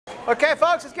Okay,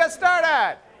 folks, let's get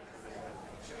started.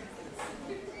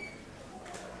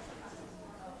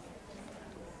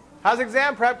 How's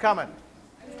exam prep coming?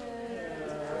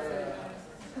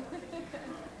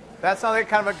 That sounds like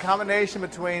kind of a combination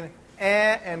between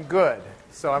and good.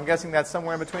 So I'm guessing that's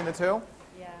somewhere in between the two?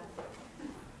 Yeah.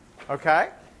 Okay.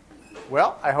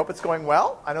 Well, I hope it's going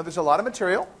well. I know there's a lot of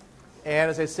material.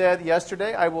 And as I said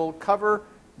yesterday,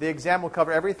 the exam will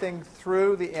cover everything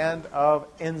through the end of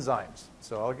enzymes.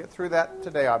 So I'll get through that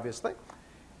today, obviously.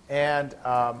 And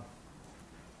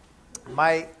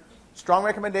my strong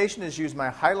recommendation is use my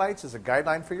highlights as a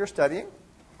guideline for your studying.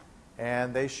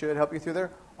 And they should help you through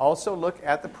there. Also look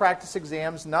at the practice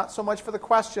exams, not so much for the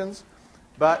questions,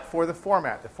 but for the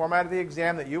format. The format of the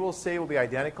exam that you will see will be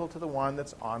identical to the one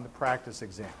that's on the practice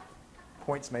exam.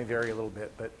 Points may vary a little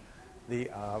bit, but the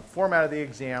format of the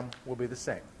exam will be the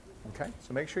same. Okay?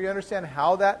 So make sure you understand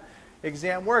how that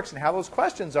exam works and how those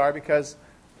questions are, because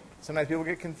sometimes people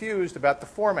get confused about the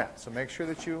format. So make sure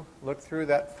that you look through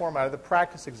that format of the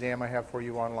practice exam I have for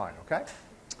you online. Okay?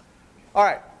 All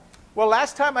right. Well,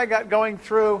 last time I got going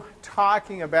through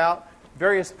talking about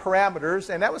various parameters,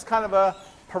 and that was kind of a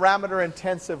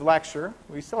parameter-intensive lecture.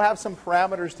 We still have some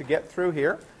parameters to get through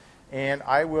here, and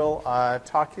I will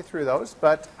talk you through those.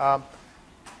 But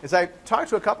as I talked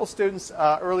to a couple students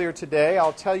earlier today,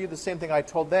 I'll tell you the same thing I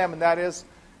told them, and that is,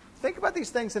 think about these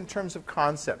things in terms of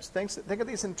concepts. Think of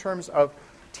these in terms of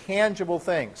tangible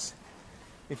things.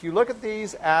 If you look at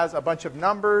these as a bunch of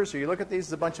numbers, or you look at these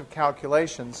as a bunch of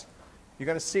calculations, you're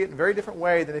going to see it in a very different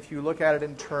way than if you look at it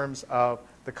in terms of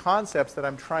the concepts that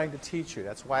I'm trying to teach you.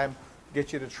 That's why I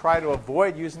get you to try to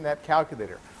avoid using that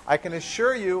calculator. I can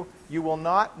assure you, you will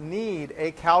not need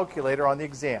a calculator on the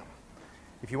exam.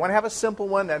 If you want to have a simple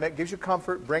one that gives you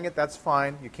comfort, bring it, that's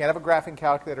fine. You can't have a graphing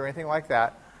calculator or anything like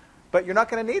that. But you're not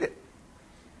going to need it.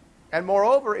 And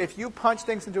moreover, if you punch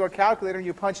things into a calculator and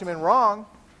you punch them in wrong,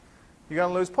 you're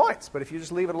going to lose points. But if you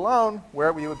just leave it alone,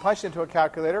 where you would punch it into a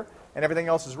calculator and everything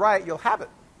else is right, you'll have it.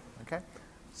 Okay?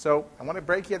 So I want to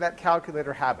break you that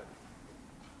calculator habit.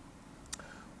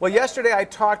 Well, yesterday I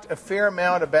talked a fair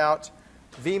amount about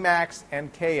Vmax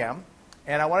and Km.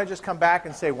 And I want to just come back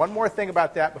and say one more thing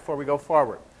about that before we go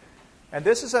forward. And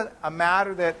this is a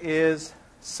matter that is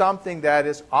something that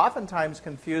is oftentimes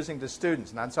confusing to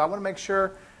students. And so I want to make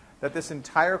sure that this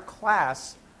entire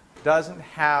class doesn't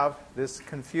have this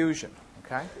confusion.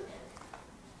 Okay?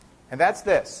 And that's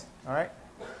this. All right?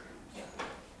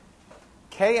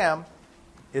 Km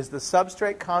is the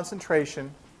substrate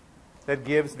concentration that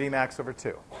gives Vmax over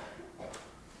 2.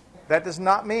 That does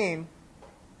not mean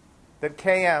that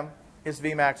Km is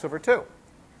Vmax over 2.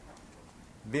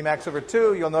 Vmax over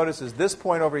 2, you'll notice, is this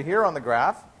point over here on the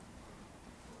graph.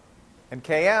 And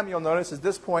Km, you'll notice, is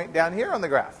this point down here on the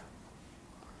graph.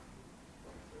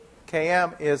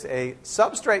 Km is a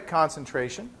substrate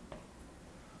concentration.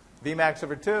 Vmax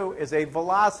over 2 is a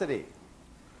velocity.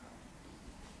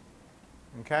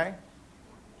 Okay?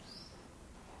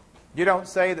 You don't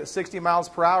say that 60 miles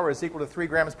per hour is equal to 3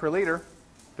 grams per liter,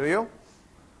 do you?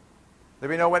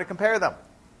 There'd be no way to compare them.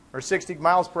 Or 60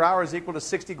 miles per hour is equal to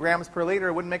 60 grams per liter.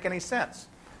 It wouldn't make any sense.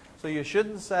 So you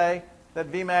shouldn't say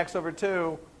that Vmax over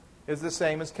 2 is the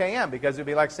same as Km, because it would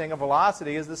be like saying a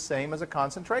velocity is the same as a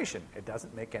concentration. It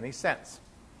doesn't make any sense.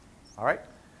 All right?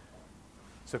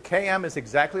 So Km is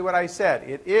exactly what I said.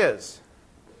 It is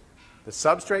the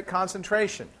substrate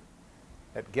concentration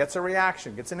that gets a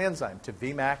reaction, gets an enzyme, to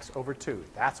Vmax over 2.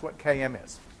 That's what Km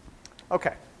is.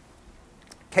 Okay.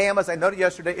 Km, as I noted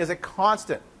yesterday, is a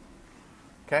constant.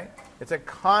 Okay? It's a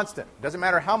constant. It doesn't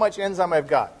matter how much enzyme I've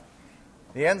got.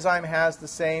 The enzyme has the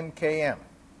same Km.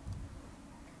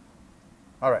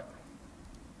 All right.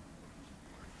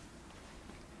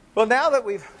 Well, now that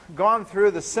we've gone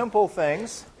through the simple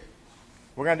things,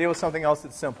 we're going to deal with something else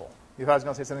that's simple. You thought I was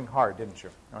going to say something hard, didn't you?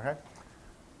 Okay?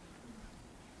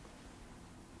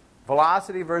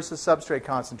 Velocity versus substrate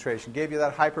concentration. Gave you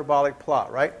that hyperbolic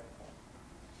plot, right?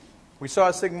 We saw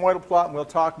a sigmoidal plot, and we'll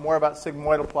talk more about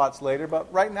sigmoidal plots later.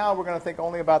 But right now, we're going to think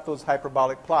only about those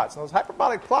hyperbolic plots. And those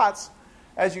hyperbolic plots,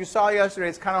 as you saw yesterday,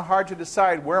 it's kind of hard to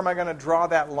decide where am I going to draw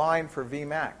that line for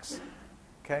Vmax.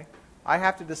 Okay? I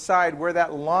have to decide where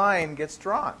that line gets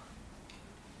drawn.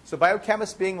 So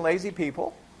biochemists being lazy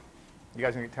people, you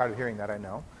guys are going to get tired of hearing that, I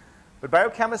know. But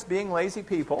biochemists being lazy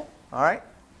people, all right,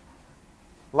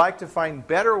 like to find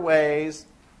better ways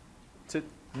to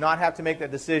not have to make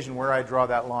that decision where I draw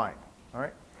that line. All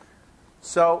right?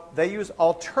 So they use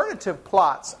alternative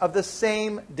plots of the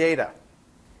same data.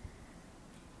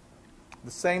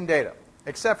 The same data.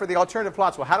 Except for the alternative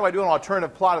plots. Well, how do I do an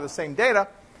alternative plot of the same data?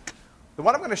 The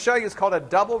one I'm going to show you is called a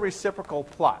double-reciprocal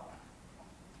plot.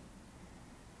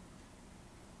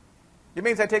 It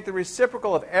means I take the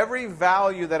reciprocal of every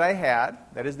value that I had,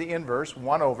 that is the inverse,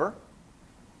 1 over,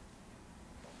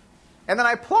 and then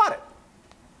I plot it.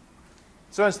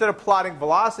 So instead of plotting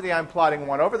velocity, I'm plotting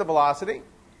 1 over the velocity.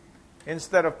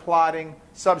 Instead of plotting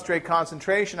substrate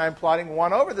concentration, I'm plotting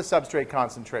 1 over the substrate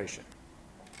concentration.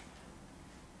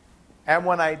 And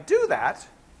when I do that,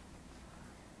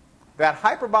 that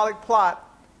hyperbolic plot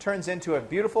turns into a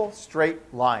beautiful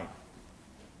straight line.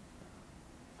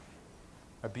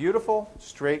 A beautiful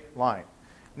straight line.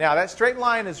 Now, that straight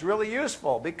line is really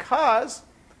useful because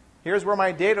here's where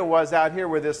my data was out here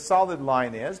where this solid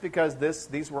line is, because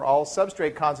these were all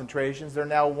substrate concentrations. They're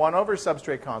now 1 over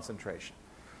substrate concentration.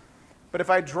 But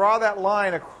if I draw that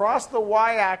line across the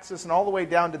y-axis and all the way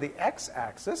down to the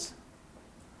x-axis,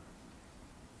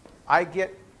 I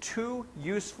get 2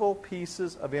 useful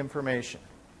pieces of information.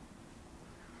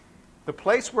 The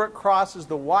place where it crosses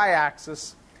the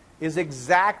y-axis is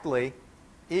exactly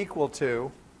equal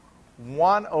to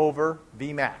 1 over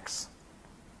Vmax.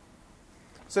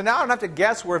 So now I don't have to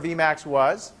guess where Vmax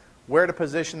was, where to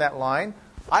position that line.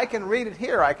 I can read it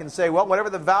here. I can say, well, whatever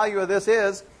the value of this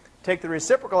is, take the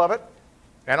reciprocal of it,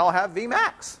 and I'll have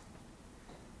Vmax.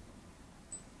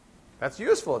 That's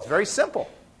useful. It's very simple.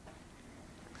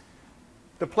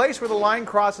 The place where the line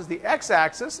crosses the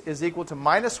x-axis is equal to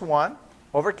 -1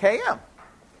 over Km.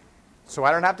 So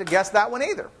I don't have to guess that one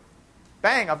either.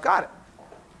 Bang, I've got it.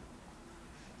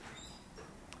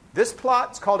 This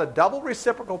plot is called a double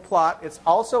reciprocal plot. It's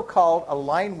also called a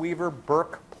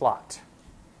Lineweaver-Burk plot.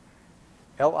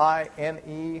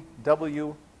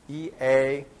 Lineweaver,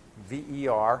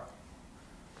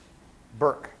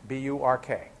 Burk,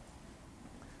 B-U-R-K.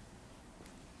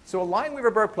 So a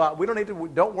Lineweaver-Burk plot,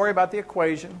 don't worry about the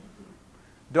equation.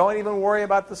 Don't even worry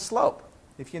about the slope.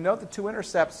 If you know the 2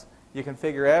 intercepts, you can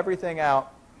figure everything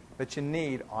out that you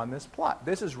need on this plot.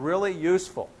 This is really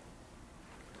useful.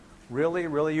 Really,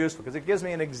 really useful, because it gives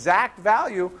me an exact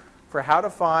value for how to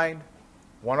find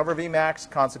 1 over Vmax.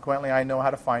 Consequently, I know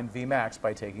how to find Vmax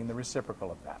by taking the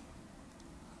reciprocal of that.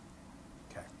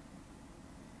 Okay.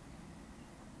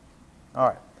 All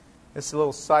right. This is a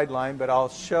little sideline, but I'll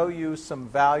show you some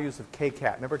values of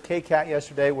kcat. Remember, kcat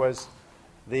yesterday was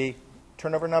the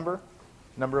turnover number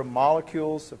of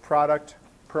molecules of product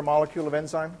per molecule of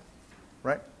enzyme,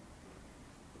 right?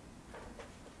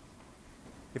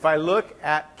 If I look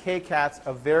at kcats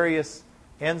of various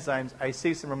enzymes, I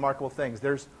see some remarkable things.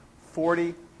 There's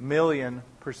 40 million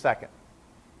per second.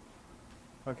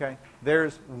 Okay?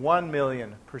 There's 1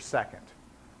 million per second.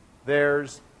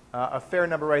 There's a fair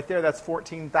number right there. That's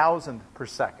 14,000 per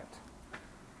second.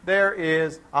 There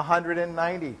is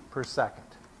 190 per second.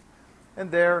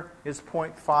 And there is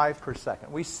 0.5 per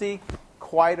second. We see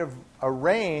quite a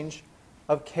range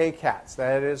of kcats.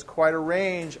 That is quite a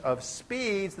range of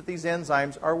speeds that these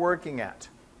enzymes are working at.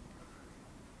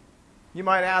 You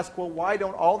might ask, well, why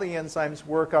don't all the enzymes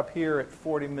work up here at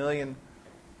 40 million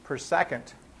per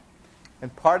second?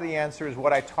 And part of the answer is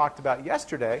what I talked about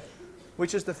yesterday,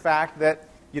 which is the fact that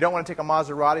you don't want to take a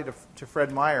Maserati to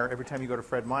Fred Meyer every time you go to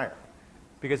Fred Meyer.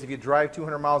 Because if you drive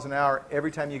 200 miles an hour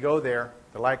every time you go there,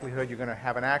 the likelihood you're going to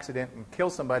have an accident and kill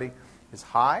somebody is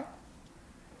high.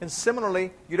 And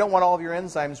similarly, you don't want all of your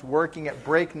enzymes working at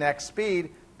breakneck speed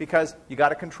because you got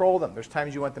to control them. There's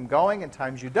times you want them going and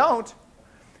times you don't.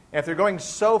 And if they're going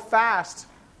so fast,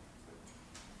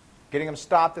 getting them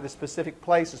stopped at a specific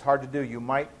place is hard to do. You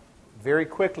might very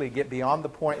quickly get beyond the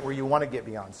point where you want to get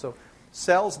beyond. So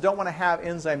cells don't want to have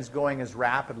enzymes going as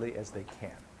rapidly as they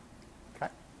can. Okay?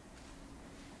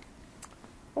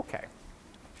 Okay.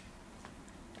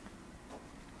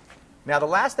 Now, the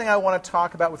last thing I want to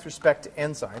talk about with respect to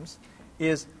enzymes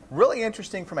is really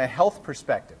interesting from a health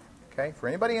perspective. Okay? For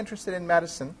anybody interested in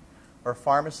medicine or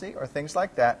pharmacy or things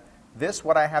like that,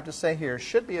 what I have to say here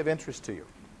should be of interest to you.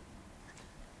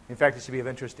 In fact, it should be of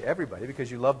interest to everybody because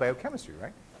you love biochemistry,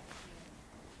 right?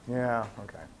 Yeah,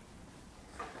 okay.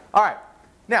 All right.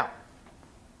 Now,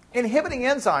 inhibiting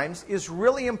enzymes is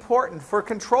really important for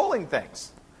controlling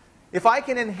things. If I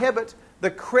can inhibit the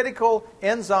critical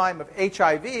enzyme of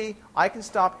HIV, I can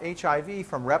stop HIV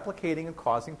from replicating and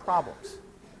causing problems.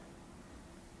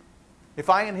 If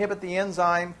I inhibit the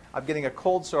enzyme, I'm getting a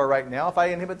cold sore right now. If I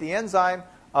inhibit the enzyme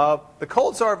of the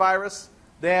cold sore virus,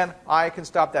 then I can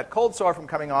stop that cold sore from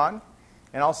coming on,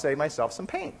 and I'll save myself some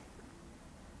pain.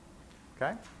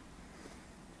 Okay?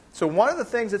 So one of the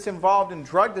things that's involved in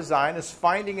drug design is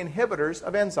finding inhibitors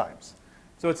of enzymes.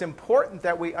 So it's important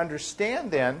that we understand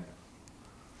then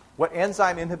what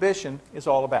enzyme inhibition is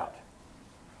all about.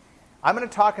 I'm going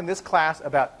to talk in this class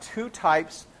about 2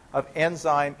 types of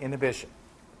enzyme inhibition.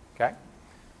 Okay?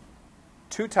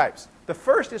 2 types. The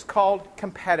first is called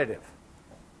competitive.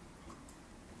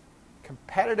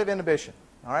 competitive inhibition.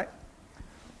 All right?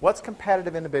 What's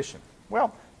competitive inhibition?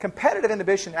 Well, competitive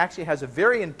inhibition actually has a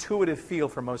very intuitive feel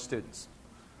for most students.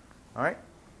 All right?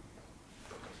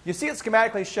 You see it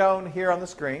schematically shown here on the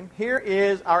screen. Here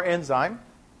is our enzyme.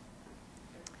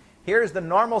 Here's the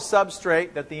normal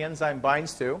substrate that the enzyme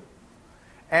binds to.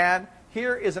 And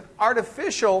here is an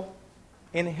artificial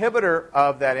inhibitor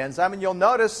of that enzyme. And you'll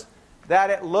notice that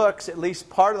it looks, at least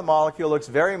part of the molecule, looks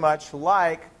very much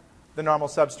like the normal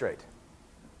substrate.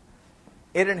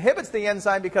 It inhibits the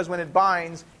enzyme because when it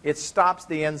binds, it stops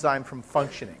the enzyme from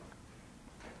functioning.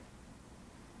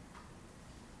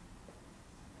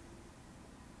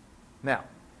 Now,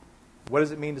 what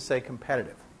does it mean to say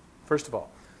competitive? First of all,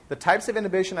 the types of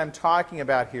inhibition I'm talking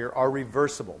about here are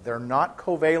reversible. They're not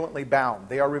covalently bound.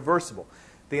 They are reversible.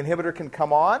 The inhibitor can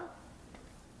come on.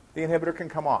 The inhibitor can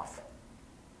come off.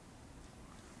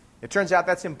 It turns out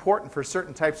that's important for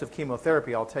certain types of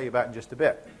chemotherapy I'll tell you about in just a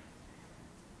bit.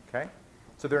 Okay?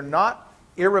 So they're not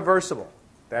irreversible.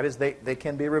 That is, they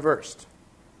can be reversed.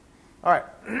 All right.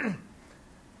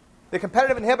 The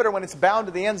competitive inhibitor, when it's bound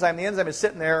to the enzyme is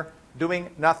sitting there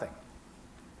doing nothing.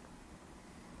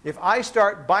 If I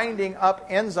start binding up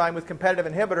enzyme with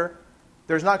competitive inhibitor,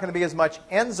 there's not going to be as much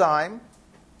enzyme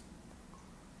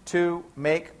to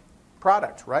make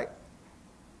product, right?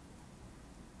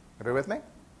 Everybody with me?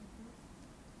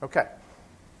 Okay.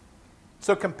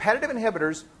 So competitive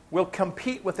inhibitors will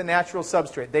compete with the natural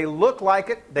substrate. They look like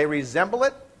it, they resemble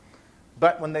it,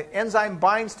 but when the enzyme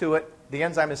binds to it, the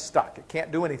enzyme is stuck. It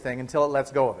can't do anything until it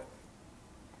lets go of it.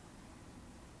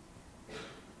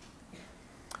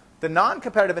 The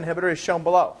non-competitive inhibitor is shown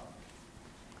below.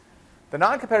 The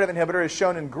non-competitive inhibitor is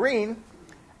shown in green,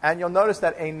 and you'll notice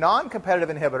that a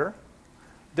non-competitive inhibitor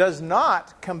does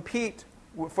not compete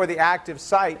for the active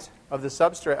site of the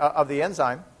substrate of the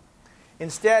enzyme.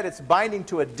 Instead, it's binding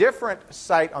to a different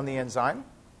site on the enzyme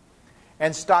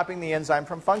and stopping the enzyme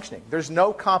from functioning. There's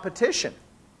no competition.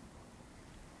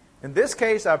 In this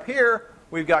case up here,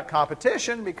 we've got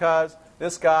competition because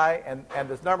this guy and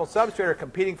this normal substrate are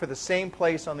competing for the same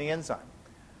place on the enzyme.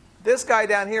 This guy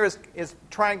down here is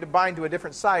trying to bind to a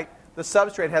different site. The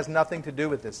substrate has nothing to do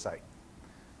with this site.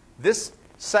 This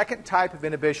second type of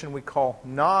inhibition we call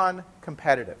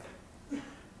non-competitive.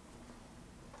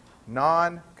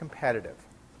 Non-competitive.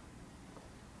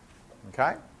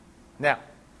 Okay? Now,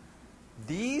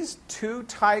 these two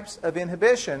types of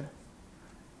inhibition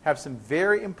have some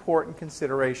very important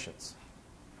considerations.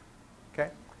 Okay?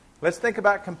 Let's think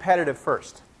about competitive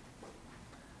first.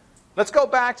 Let's go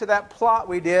back to that plot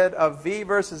we did of V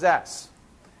versus S.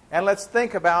 And let's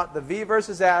think about the V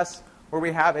versus S where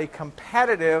we have a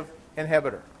competitive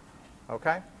inhibitor.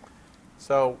 Okay?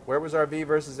 So where was our V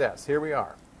versus S? Here we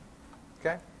are.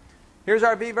 Okay? Here's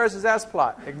our V versus S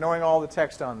plot, ignoring all the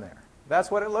text on there. That's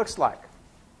what it looks like.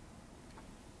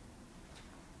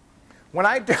 When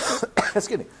I do,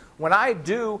 excuse me, when I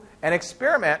do an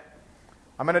experiment,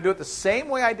 I'm going to do it the same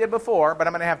way I did before, but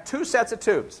I'm going to have two sets of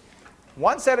tubes.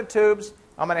 One set of tubes,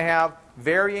 I'm going to have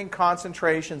varying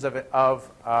concentrations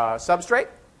of substrate,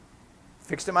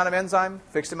 fixed amount of enzyme,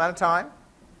 fixed amount of time.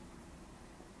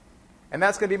 And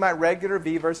that's going to be my regular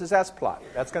V versus S plot.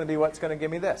 That's going to be what's going to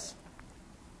give me this.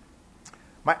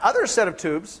 My other set of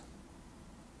tubes,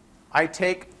 I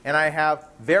take and I have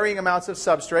varying amounts of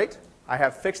substrate. I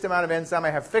have fixed amount of enzyme. I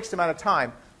have fixed amount of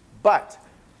time. But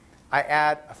I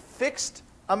add a fixed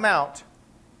amount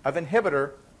of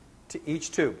inhibitor to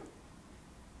each tube.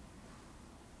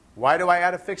 Why do I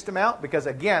add a fixed amount? Because,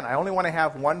 again, I only want to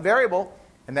have one variable,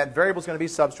 and that variable is going to be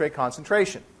substrate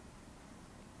concentration.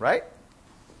 Right?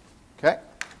 Okay.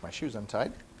 My shoe's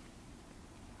untied.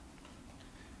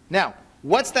 Now,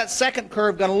 what's that second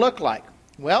curve going to look like?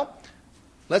 Well,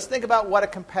 let's think about what a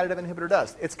competitive inhibitor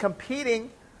does. It's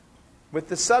competing with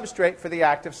the substrate for the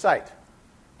active site.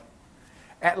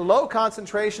 At low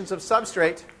concentrations of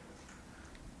substrate,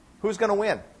 who's going to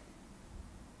win?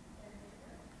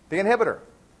 The inhibitor.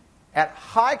 At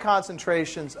high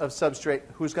concentrations of substrate,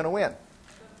 who's going to win?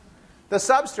 The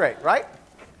substrate, right?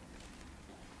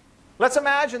 Let's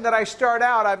imagine that I start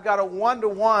out, I've got a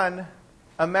 1-to-1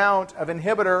 amount of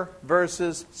inhibitor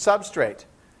versus substrate.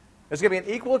 There's going to be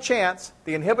an equal chance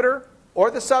the inhibitor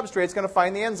or the substrate is going to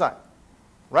find the enzyme.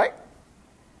 Right?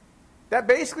 That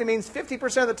basically means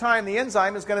 50% of the time the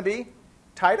enzyme is going to be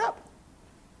tied up.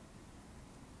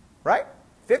 Right?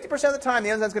 50% of the time the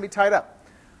enzyme is going to be tied up.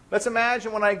 Let's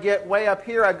imagine when I get way up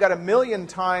here, I've got 1,000,000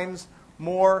 times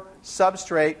more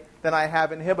substrate than I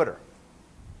have inhibitor.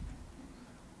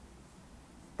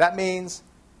 That means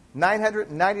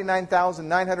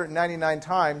 999,999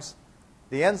 times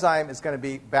the enzyme is going to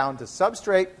be bound to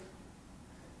substrate,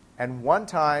 and 1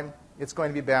 time it's going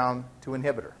to be bound to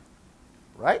inhibitor.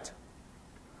 Right?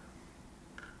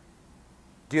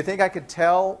 Do you think I could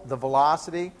tell the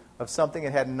velocity of something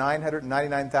that had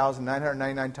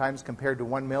 999,999 times compared to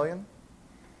 1 million?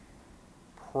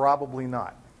 Probably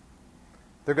not.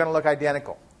 They're going to look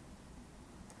identical.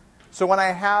 So when I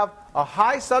have a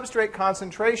high substrate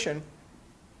concentration,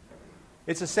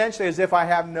 it's essentially as if I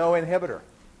have no inhibitor.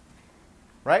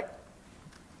 Right?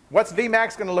 What's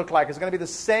Vmax going to look like? Is it going to be the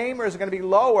same or is it going to be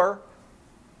lower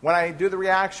when I do the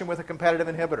reaction with a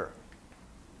competitive inhibitor?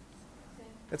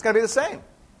 It's going to be the same.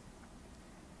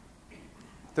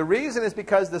 The reason is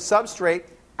because the substrate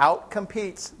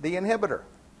outcompetes the inhibitor.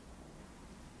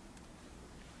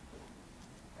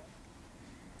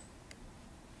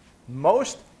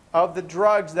 Most of the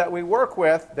drugs that we work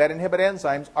with that inhibit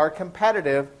enzymes are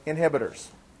competitive inhibitors.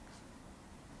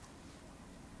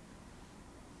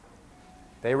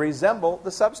 They resemble the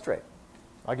substrate.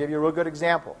 I'll give you a real good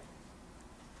example.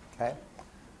 Okay?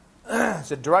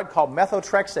 It's a drug called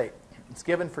methotrexate. It's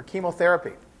given for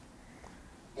chemotherapy.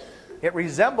 It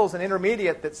resembles an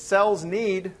intermediate that cells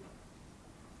need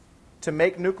to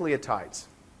make nucleotides.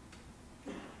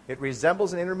 It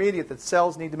resembles an intermediate that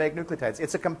cells need to make nucleotides.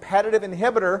 It's a competitive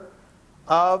inhibitor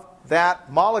of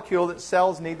that molecule that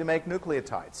cells need to make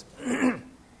nucleotides.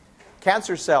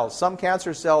 Cancer cells, some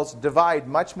cancer cells divide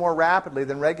much more rapidly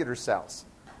than regular cells.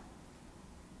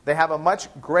 They have a much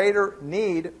greater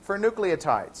need for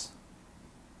nucleotides.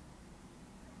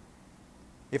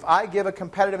 If I give a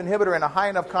competitive inhibitor in a high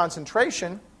enough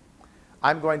concentration,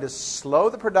 I'm going to slow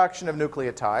the production of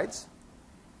nucleotides.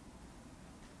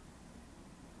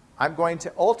 I'm going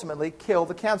to ultimately kill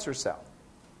the cancer cell.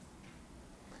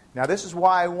 Now, this is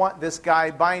why I want this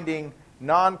guy binding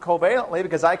non-covalently,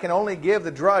 because I can only give the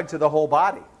drug to the whole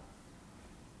body.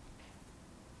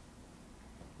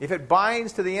 If it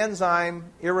binds to the enzyme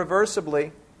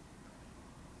irreversibly,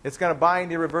 it's going to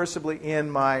bind irreversibly in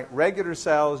my regular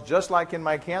cells, just like in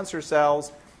my cancer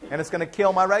cells, and it's going to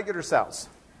kill my regular cells.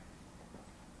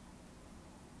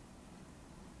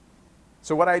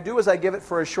 So what I do is I give it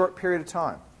for a short period of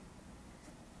time.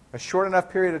 A short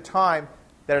enough period of time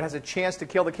that it has a chance to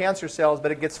kill the cancer cells,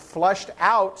 but it gets flushed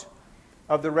out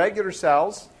of the regular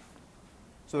cells,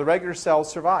 so the regular cells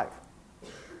survive.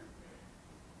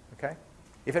 Okay?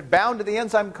 If it bound to the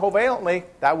enzyme covalently,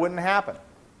 that wouldn't happen.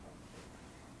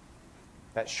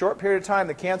 That short period of time,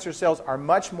 the cancer cells are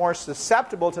much more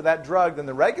susceptible to that drug than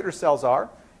the regular cells are,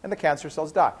 and the cancer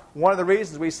cells die. One of the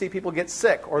reasons we see people get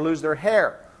sick or lose their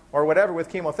hair or whatever with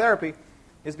chemotherapy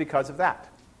is because of that.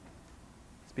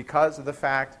 It's because of the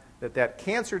fact that that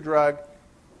cancer drug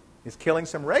is killing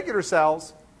some regular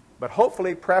cells, but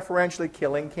hopefully preferentially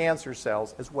killing cancer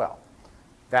cells as well.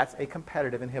 That's a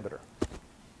competitive inhibitor.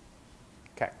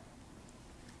 Okay.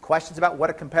 Questions about what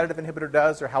a competitive inhibitor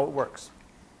does or how it works?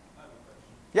 I have a question.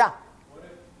 Yeah. What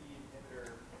if the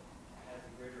inhibitor has a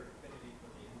greater affinity for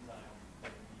the enzyme than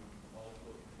the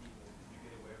molecule can equal? Can you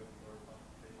get away with lower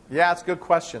concentration? Yeah, that's a good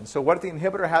question. So what if the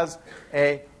inhibitor has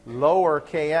a lower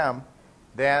Km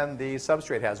than the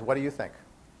substrate has? What do you think?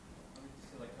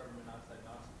 Like carbon monoxide,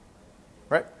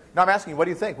 Right? No, I'm asking you, what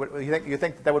do you think? What, you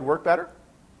think that would work better?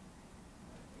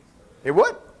 It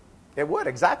would. It would,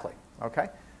 exactly. Okay.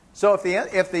 So if the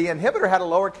inhibitor had a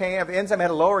lower Km, if the enzyme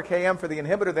had a lower Km for the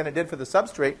inhibitor than it did for the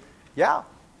substrate, yeah,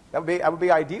 that would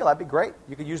be ideal. That'd be great.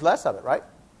 You could use less of it, right?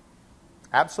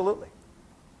 Absolutely.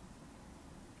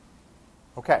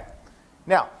 Okay.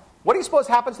 Now, what do you suppose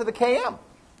happens to the Km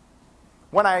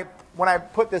when I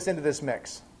put this into this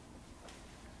mix?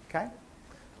 Okay.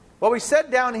 Well, we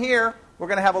said down here we're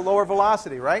going to have a lower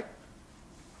velocity, right?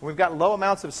 When we've got low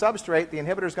amounts of substrate, the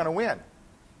inhibitor is going to win.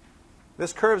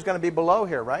 This curve is going to be below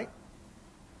here, right?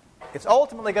 It's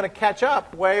ultimately going to catch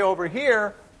up way over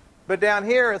here, but down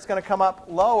here it's going to come up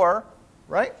lower,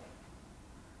 right?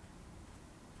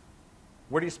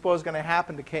 What do you suppose is going to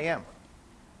happen to Km?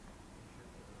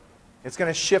 It's going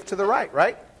to shift to the right,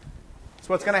 right? That's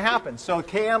what's going to happen. So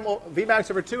Km,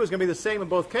 Vmax over 2 is going to be the same in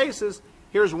both cases.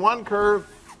 Here's one curve.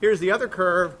 Here's the other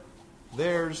curve.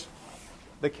 There's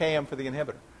the Km for the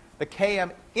inhibitor. The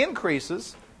Km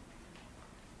increases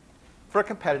for a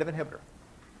competitive inhibitor.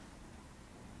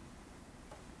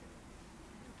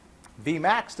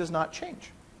 Vmax does not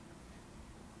change.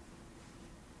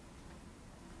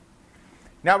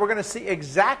 Now we're going to see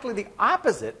exactly the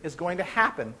opposite is going to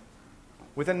happen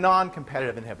with a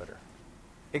non-competitive inhibitor.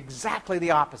 Exactly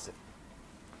the opposite.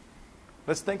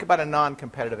 Let's think about a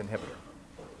non-competitive inhibitor.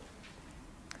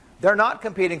 They're not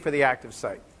competing for the active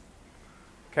site.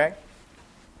 Okay?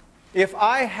 If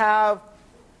I have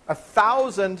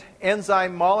 1,000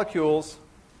 enzyme molecules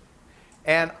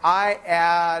and I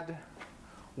add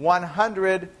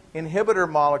 100 inhibitor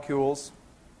molecules,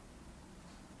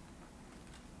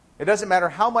 it doesn't matter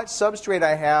how much substrate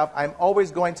I have, I'm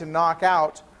always going to knock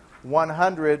out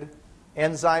 100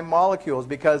 enzyme molecules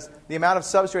because the amount of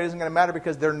substrate isn't going to matter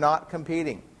because they're not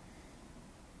competing.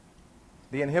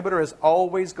 The inhibitor is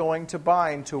always going to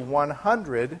bind to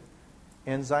 100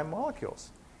 enzyme molecules.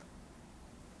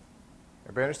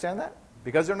 Everybody understand that?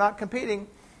 Because they're not competing,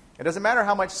 it doesn't matter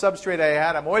how much substrate I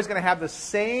had, I'm always going to have the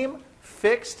same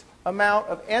fixed amount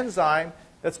of enzyme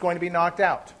that's going to be knocked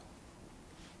out.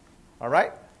 All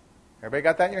right? Everybody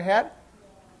got that in your head?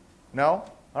 No?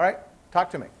 All right. Talk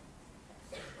to me.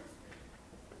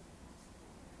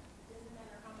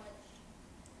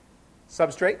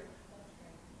 Substrate?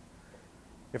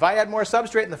 If I had more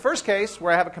substrate in the first case,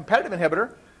 where I have a competitive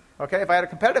inhibitor, okay, if I had a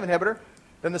competitive inhibitor,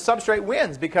 then the substrate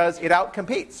wins because it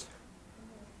outcompetes.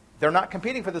 They're not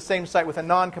competing for the same site with a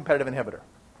non-competitive inhibitor.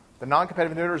 The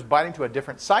non-competitive inhibitor is binding to a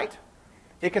different site.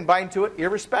 It can bind to it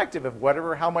irrespective of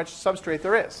how much substrate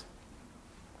there is.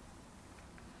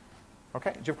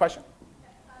 Okay, did you have a question?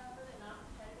 For the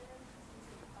non-competitive,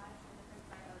 since it binds to a different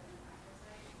site other than the active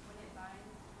site, when it binds,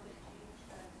 will it change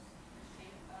the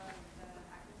shape of the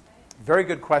active site? Very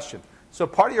good question. So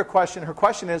part of your question, her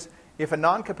question is, if a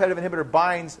non-competitive inhibitor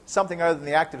binds something other than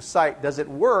the active site, does it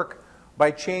work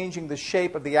by changing the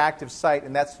shape of the active site?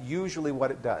 And that's usually what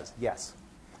it does, yes.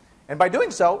 And by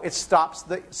doing so, it stops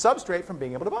the substrate from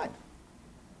being able to bind.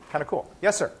 Kind of cool.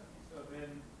 Yes, sir? So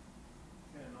then,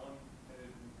 can a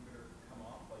non-competitive inhibitor come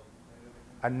off like competitive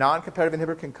inhibitor? A non-competitive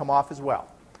inhibitor can come off as well.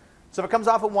 So if it comes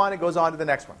off at one, it goes on to the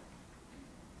next one.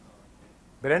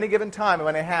 But at any given time, I'm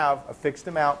going to have a fixed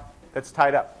amount that's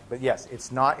tied up. But yes,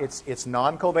 it's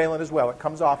non-covalent as well. It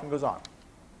comes off and goes on.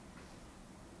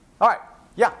 All right.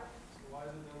 Yeah? So why is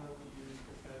it then that we use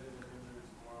competitive inhibitors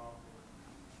more often?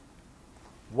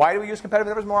 Why do we use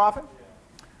competitive inhibitors more often?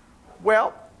 Yeah.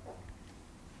 Well,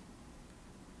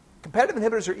 competitive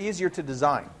inhibitors are easier to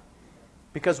design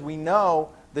because we know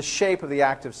the shape of the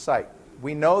active site.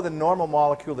 We know the normal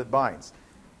molecule that binds.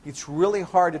 It's really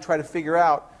hard to try to figure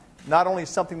out not only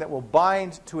something that will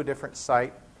bind to a different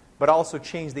site, but also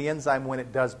change the enzyme when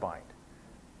it does bind.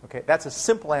 Okay, that's a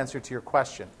simple answer to your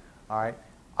question. All right.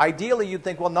 Ideally, you'd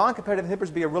think, well, non-competitive inhibitors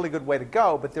would be a really good way to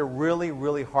go, but they're really,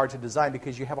 really hard to design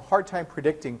because you have a hard time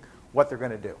predicting what they're going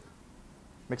to do.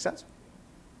 Make sense?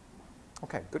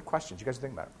 Okay, good questions. You guys are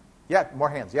thinking about it. Yeah, more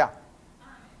hands. Yeah. For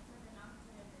the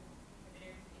non-competitive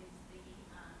inhibitors,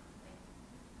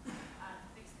 is the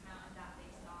fixed amount of that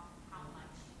based off how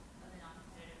much of the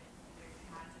non-competitive inhibitors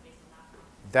you have, so based on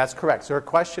that? That's correct. So her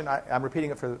question, I'm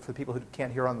repeating it for the people who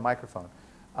can't hear on the microphone.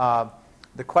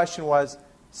 The question was,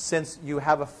 since you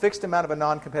have a fixed amount of a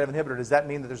non-competitive inhibitor, does that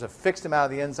mean that there's a fixed amount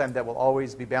of the enzyme that will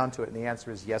always be bound to it? And the answer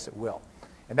is yes, it will.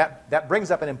 And that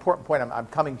brings up an important point I'm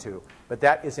coming to, but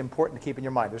that is important to keep in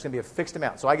your mind. There's going to be a fixed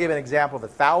amount. So I gave an example of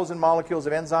 1,000 molecules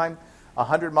of enzyme,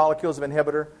 100 molecules of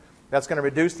inhibitor. That's going to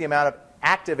reduce the amount of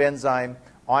active enzyme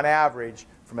on average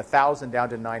from 1,000 down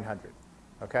to 900.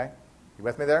 Okay? You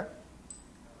with me there?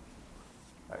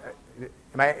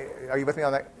 Are you with me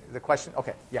on the question?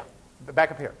 Okay, yeah.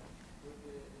 Back up here.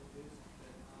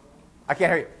 I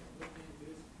can't hear you.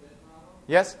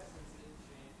 Yes?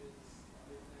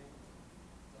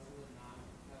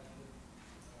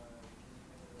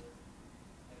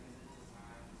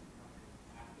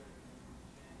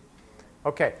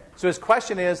 Okay, so his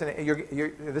question is, and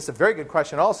this is a very good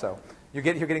question also.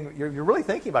 You're really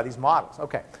thinking about these models.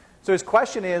 Okay, so his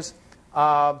question is,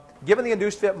 given the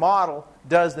induced fit model,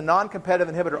 does the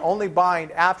non-competitive inhibitor only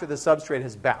bind after the substrate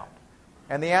has bound?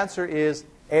 And the answer is,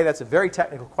 A, that's a very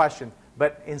technical question,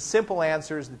 but in simple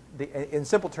terms,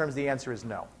 the answer is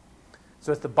no.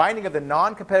 So it's the binding of the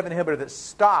non-competitive inhibitor that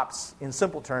stops, in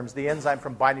simple terms, the enzyme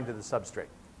from binding to the substrate.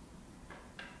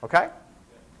 Okay?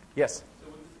 Yes? So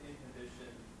with this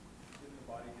inhibition, didn't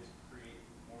the body just create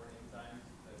more enzymes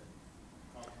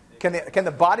that compensate? Can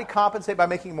the body compensate by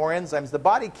making more enzymes? The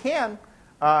body can,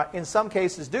 in some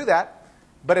cases, do that,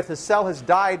 but if the cell has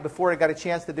died before it got a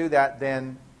chance to do that,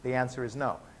 then the answer is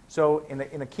no. So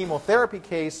in a chemotherapy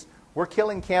case, we're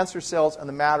killing cancer cells in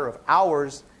the matter of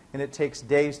hours, and it takes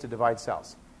days to divide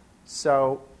cells.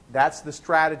 So that's the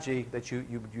strategy that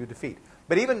you defeat.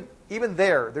 But even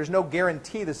there's no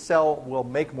guarantee the cell will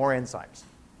make more enzymes.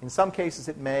 In some cases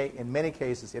it may, in many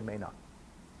cases it may not.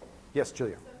 Yes,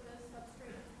 Julia? So if the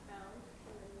substrate is bound,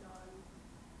 can the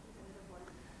non-competitive one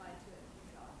bind to it and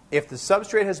take it off? If the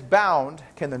substrate has bound,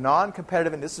 can the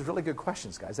non-competitive, and this is really good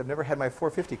questions, guys. I've never had my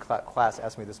 450 class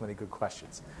ask me this many good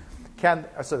questions.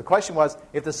 So the question was,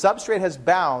 if the substrate has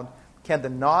bound, can the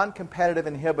non-competitive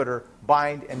inhibitor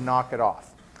bind and knock it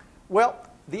off? Well,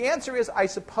 The answer is, I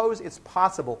suppose it's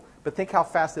possible, but think how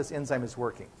fast this enzyme is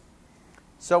working.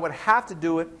 So it would have to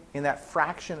do it in that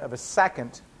fraction of a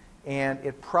second, and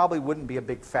it probably wouldn't be a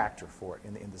big factor for it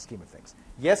in the scheme of things.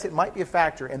 Yes, it might be a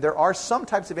factor, and there are some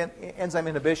types of enzyme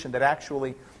inhibition that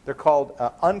actually, they're called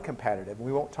uncompetitive, and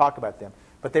we won't talk about them,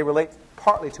 but they relate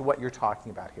partly to what you're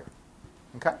talking about here.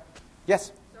 Okay?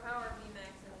 Yes? So how are Vmax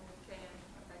and Km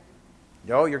affected?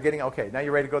 No, you're getting, okay, now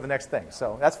you're ready to go to the next thing,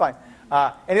 so that's fine.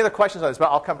 Any other questions on this?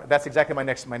 Well, I'll come, that's exactly my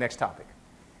next topic.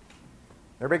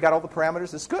 Everybody got all the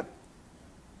parameters? This is good.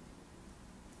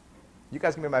 You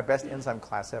guys can be my best enzyme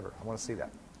class ever. I want to see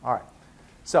that. All right.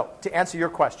 So, to answer your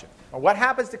question, what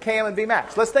happens to Km and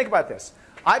Vmax? Let's think about this.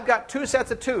 I've got two sets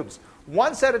of tubes.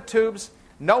 One set of tubes,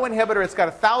 no inhibitor. It's got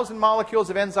 1,000 molecules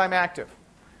of enzyme active.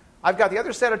 I've got the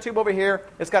other set of tube over here.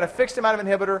 It's got a fixed amount of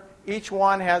inhibitor. Each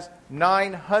one has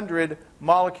 900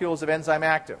 molecules of enzyme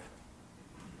active.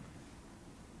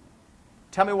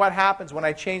 Tell me what happens when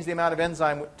I change the amount of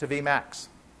enzyme to Vmax.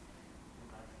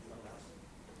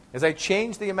 As I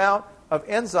change the amount of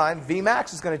enzyme,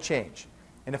 Vmax is going to change.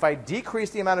 And if I decrease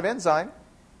the amount of enzyme,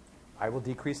 I will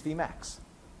decrease Vmax.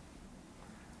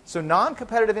 So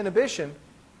non-competitive inhibition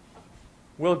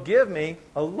will give me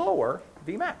a lower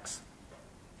Vmax.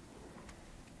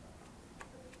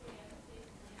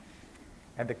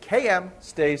 And the Km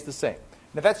stays the same.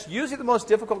 Now that's usually the most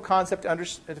difficult concept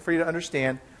for you to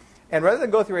understand. And rather than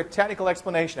go through a technical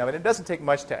explanation of it, it doesn't take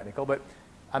much technical, but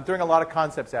I'm throwing a lot of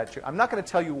concepts at you. I'm not going to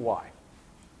tell you why.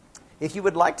 If you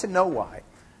would like to know why,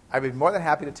 I'd be more than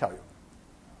happy to tell you.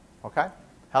 Okay?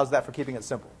 How's that for keeping it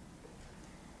simple?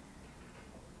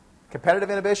 Competitive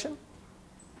inhibition,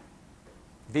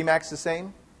 Vmax the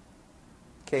same,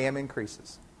 Km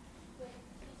increases. Wait,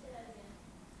 can you say that again?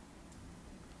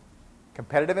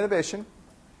 Competitive inhibition,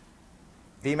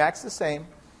 Vmax the same,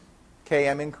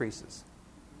 Km increases.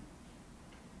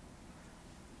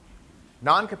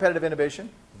 Non-competitive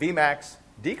inhibition, Vmax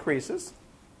decreases,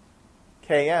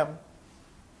 Km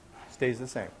stays the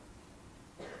same.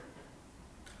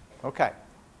 Okay.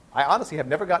 I honestly have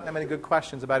never gotten that many good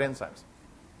questions about enzymes.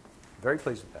 Very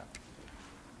pleased with that.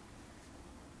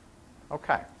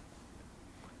 Okay.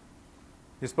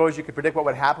 You suppose you could predict what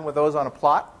would happen with those on a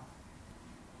plot?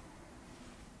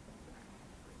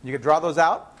 You could draw those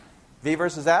out? V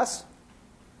versus S?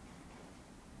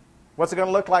 What's it going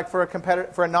to look like for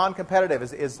a non-competitive?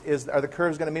 Are the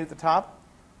curves going to meet at the top?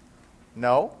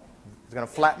 No. It's going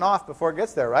to flatten off before it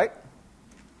gets there, right?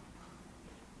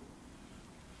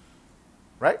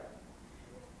 Right?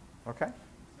 Okay. So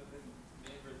then, the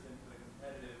inverse then for the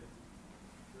competitive,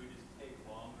 it would just take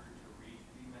longer to reach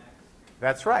Vmax?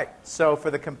 That's right. So for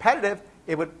the competitive,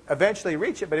 it would eventually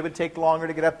reach it, but it would take longer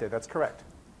to get up there. That's correct.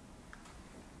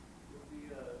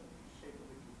 Would the shape of the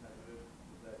competitive,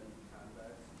 would that be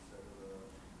convex instead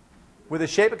of Would the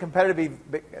shape of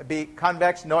competitive be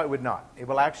convex? No, it would not. It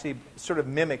will actually sort of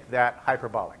mimic that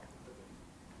hyperbolic.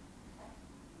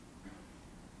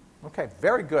 Okay,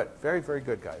 very good. Very, very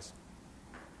good, guys.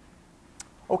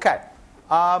 Okay.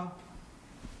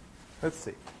 Let's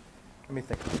see. Let me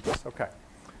think about this. Okay.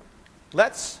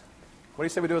 What do you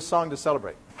say we do a song to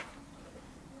celebrate?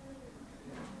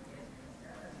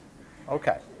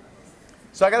 Okay.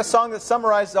 So I got a song that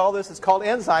summarizes all this. It's called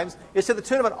Enzymes. It's to the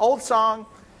tune of an old song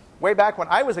way back when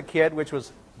I was a kid, which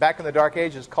was back in the dark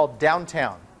ages, called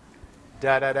Downtown.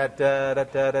 Da da da da da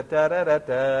da da da da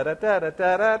da da da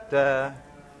da da da.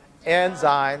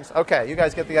 Enzymes. Okay, you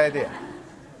guys get the idea.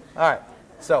 All right.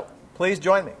 So please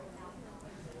join me.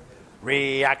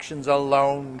 Reactions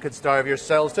alone could starve your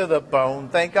cells to the bone.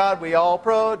 Thank God we all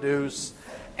produce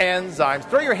enzymes.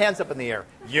 Throw your hands up in the air.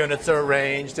 Units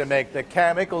arranged to make the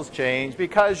chemicals change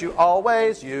because you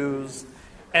always use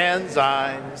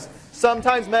enzymes.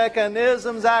 Sometimes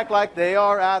mechanisms act like they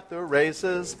are at the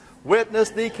races. Witness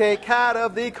the K-cat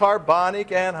of the carbonic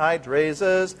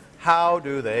anhydrases. How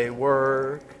do they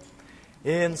work?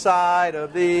 Inside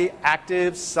of the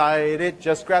active site, it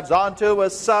just grabs onto a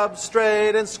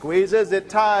substrate and squeezes it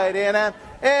tight in an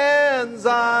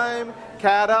enzyme.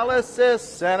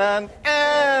 Catalysis in an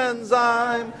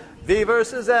enzyme. V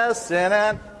versus S in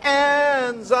an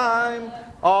enzyme.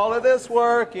 All of this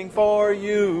working for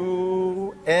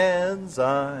you.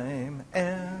 Enzyme,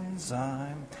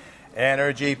 enzyme.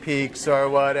 Energy peaks are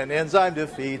what an enzyme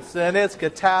defeats in its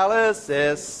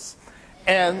catalysis.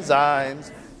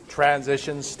 Enzymes.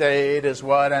 Transition state is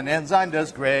what an enzyme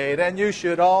does great, and you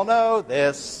should all know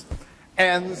this.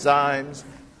 Enzymes.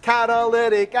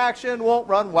 Catalytic action won't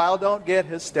run wild, don't get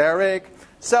hysteric.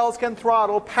 Cells can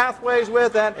throttle pathways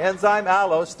with an enzyme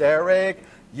allosteric.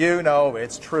 You know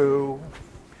it's true.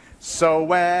 So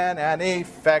when an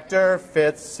effector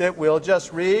fits, it will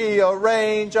just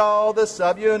rearrange all the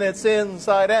subunits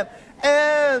inside an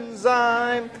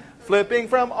enzyme. Flipping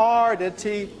from R to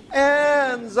T,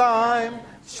 enzyme.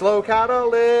 Slow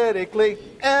catalytically,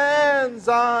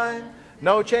 enzyme.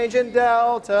 No change in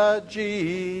delta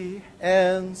G,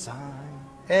 enzyme,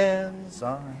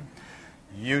 enzyme.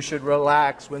 You should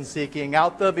relax when seeking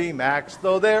out the Vmax,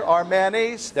 though there are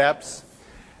many steps.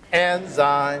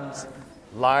 Enzymes.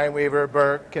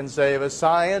 Lineweaver-Burk can save a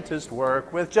scientist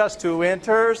work with just 2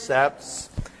 intercepts.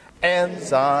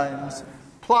 Enzymes.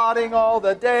 Plotting all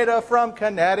the data from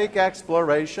kinetic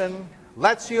exploration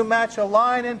lets you match a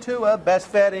line into a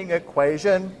best-fitting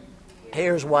equation.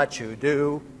 Here's what you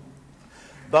do.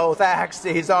 Both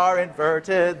axes are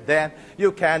inverted, then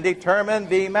you can determine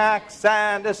Vmax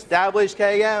and establish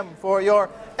Km for your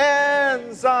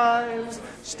enzymes.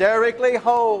 Sterically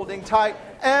holding tight,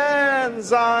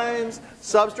 enzymes.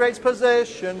 Substrates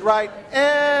positioned right,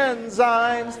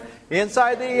 enzymes.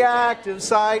 Inside the active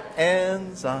site,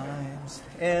 enzymes,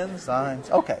 enzymes.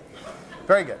 Okay,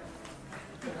 very good.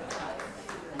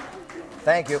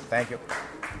 Thank you, thank you.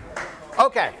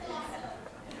 Okay.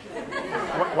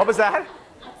 What was that?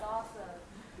 That's awesome.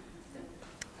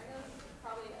 I know this is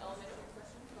probably an elementary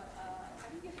question, but how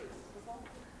do you get the result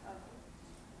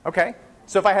of... Okay.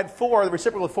 So if I had 4, the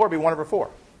reciprocal of 4 would be 1 over 4.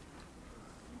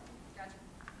 Gotcha.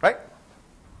 Right?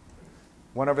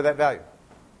 1 over that value.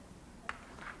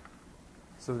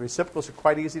 So the reciprocals are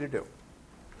quite easy to do.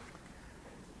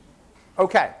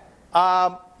 Okay.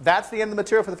 That's the end of the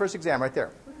material for the first exam right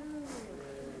there.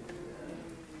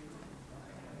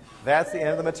 That's the end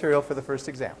of the material for the first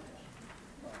exam.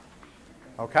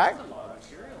 Okay?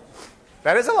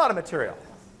 That is a lot of material.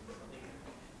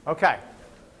 Okay.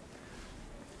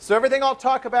 So everything I'll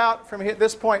talk about from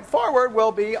this point forward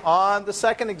will be on the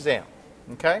second exam.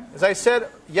 Okay? As I said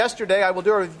yesterday, I will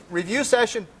do a review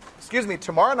session,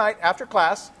 tomorrow night after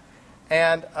class,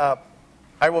 and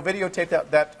I will videotape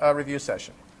that review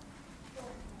session.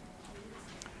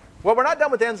 Well, we're not done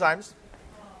with enzymes.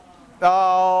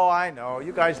 Oh, I know.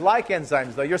 You guys like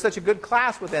enzymes, though. You're such a good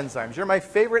class with enzymes. You're my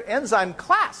favorite enzyme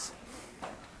class.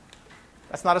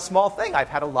 That's not a small thing. I've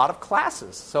had a lot of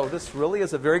classes, so this really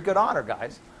is a very good honor,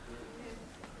 guys.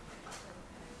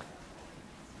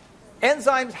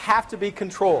 Enzymes have to be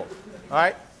controlled, all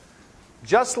right?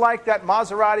 Just like that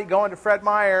Maserati going to Fred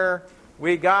Meyer,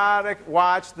 we got to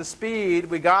watch the speed.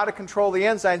 We got to control the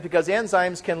enzymes because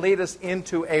enzymes can lead us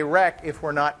into a wreck if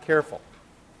we're not careful.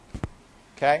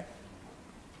 Okay?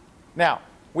 Now,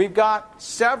 we've got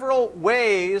several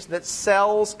ways that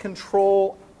cells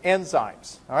control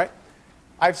enzymes. All right?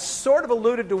 I've sort of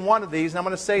alluded to one of these, and I'm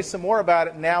going to say some more about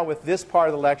it now with this part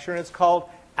of the lecture, and it's called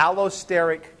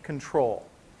allosteric control.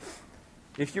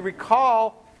 If you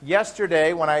recall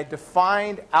yesterday when I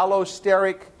defined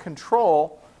allosteric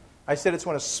control, I said it's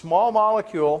when a small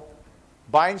molecule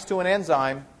binds to an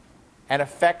enzyme and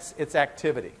affects its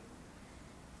activity.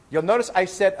 You'll notice I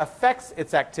said affects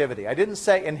its activity. I didn't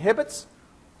say inhibits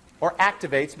or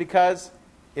activates because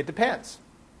it depends.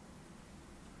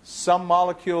 Some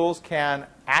molecules can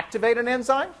activate an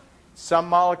enzyme. Some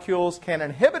molecules can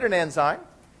inhibit an enzyme.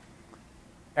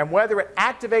 And whether it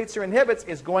activates or inhibits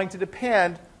is going to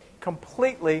depend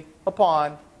completely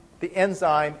upon the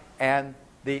enzyme and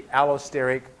the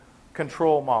allosteric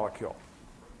control molecule.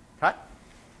 Okay?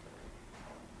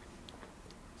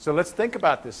 So let's think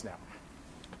about this now.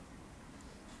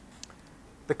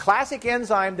 The classic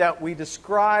enzyme that we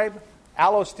describe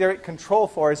allosteric control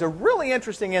for is a really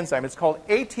interesting enzyme. It's called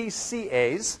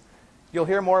ATCase. You'll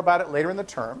hear more about it later in the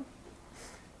term.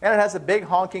 And it has a big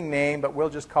honking name, but we'll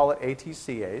just call it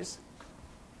ATCase.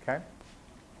 Okay?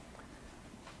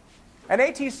 An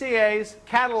ATCase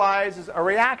catalyzes a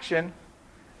reaction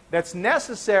that's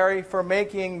necessary for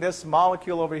making this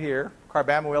molecule over here,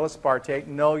 carbamyl aspartate.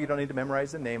 No, you don't need to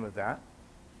memorize the name of that.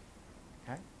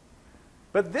 Okay?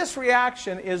 But this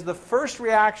reaction is the first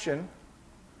reaction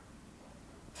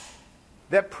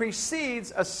that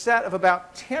precedes a set of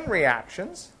about 10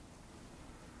 reactions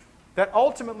that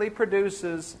ultimately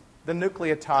produces the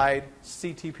nucleotide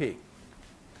CTP.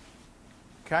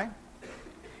 Okay?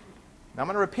 Now I'm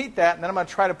going to repeat that, and then I'm going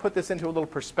to try to put this into a little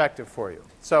perspective for you.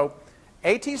 So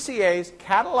ATCase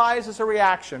catalyzes a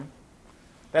reaction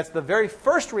that's the very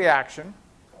first reaction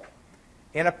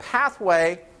in a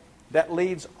pathway that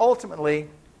leads ultimately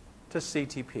to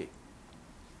CTP.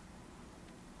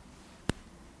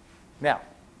 Now,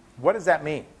 what does that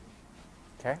mean?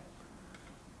 Okay?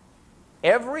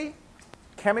 Every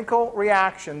chemical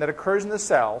reaction that occurs in the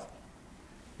cell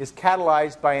is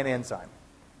catalyzed by an enzyme.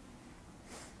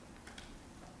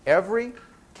 Every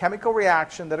chemical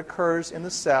reaction that occurs in the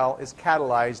cell is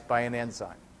catalyzed by an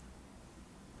enzyme?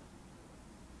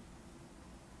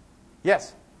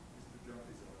 Yes?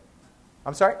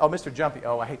 I'm sorry? Oh, Mr. Jumpy.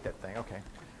 Oh, I hate that thing. Okay.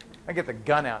 I get the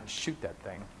gun out and shoot that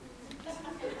thing.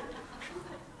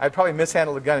 I'd probably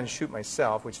mishandle the gun and shoot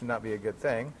myself, which would not be a good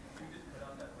thing.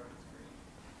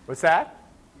 What's that?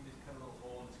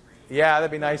 Yeah, that'd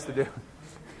be nice to do.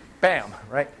 Bam,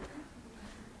 right?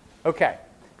 Okay.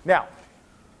 Now,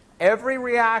 every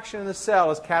reaction in the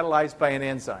cell is catalyzed by an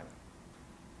enzyme.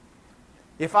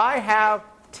 If I have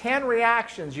 10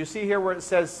 reactions, you see here where it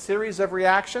says series of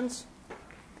reactions?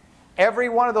 Every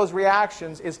one of those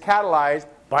reactions is catalyzed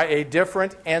by a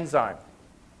different enzyme.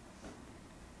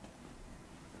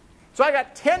 So I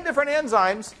got 10 different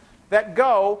enzymes that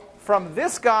go from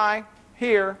this guy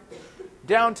here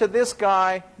down to this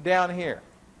guy down here.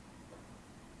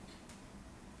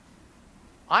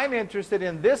 I'm interested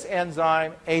in this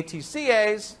enzyme,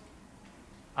 ATCase.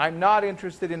 I'm not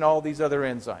interested in all these other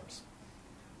enzymes.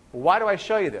 Why do I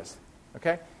show you this?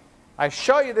 Okay? I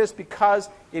show you this because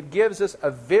it gives us a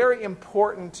very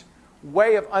important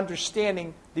way of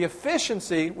understanding the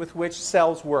efficiency with which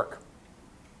cells work.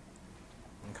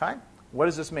 Okay? What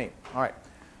does this mean? All right.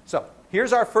 So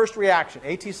here's our first reaction.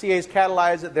 ATCase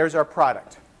catalyzes it. There's our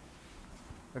product.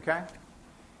 Okay?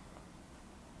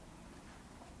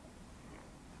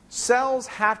 Cells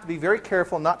have to be very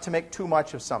careful not to make too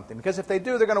much of something, because if they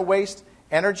do, they're going to waste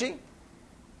energy.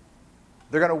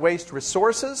 They're going to waste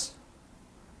resources.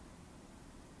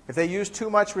 If they use too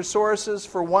much resources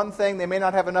for one thing, they may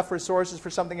not have enough resources for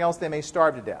something else. They may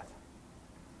starve to death.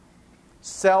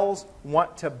 Cells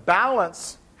want to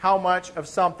balance how much of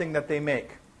something that they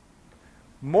make.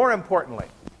 More importantly,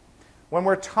 when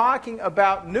we're talking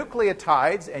about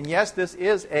nucleotides, and yes, this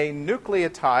is a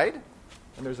nucleotide,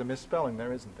 and there's a misspelling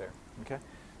there, isn't there? Okay.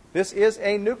 This is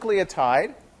a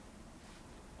nucleotide.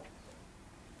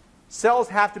 Cells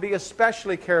have to be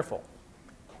especially careful.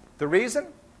 The reason?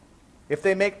 If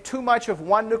they make too much of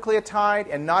one nucleotide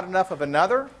and not enough of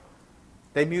another,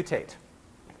 they mutate.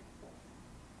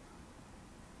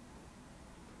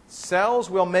 Cells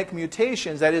will make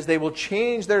mutations, that is, they will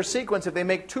change their sequence if they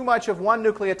make too much of one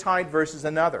nucleotide versus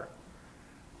another.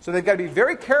 So they've got to be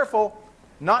very careful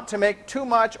not to make too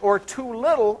much or too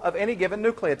little of any given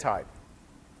nucleotide.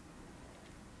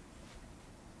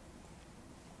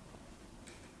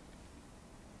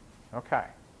 Okay.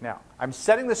 Now, I'm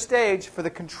setting the stage for the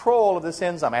control of this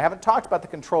enzyme. I haven't talked about the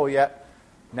control yet.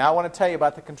 Now I want to tell you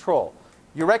about the control.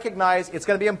 You recognize it's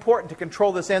going to be important to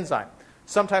control this enzyme.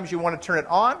 Sometimes you want to turn it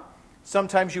on.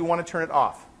 Sometimes you want to turn it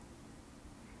off.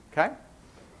 Okay?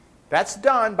 That's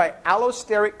done by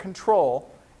allosteric control.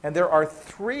 And there are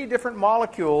 3 different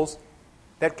molecules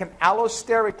that can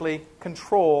allosterically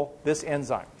control this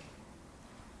enzyme.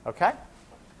 Okay?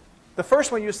 The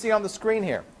first one you see on the screen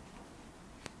here.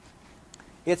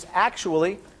 It's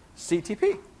actually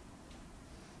CTP.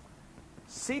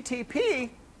 CTP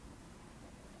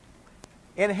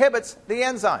inhibits the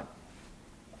enzyme.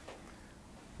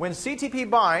 When CTP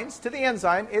binds to the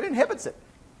enzyme, it inhibits it.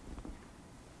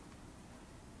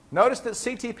 Notice that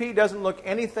CTP doesn't look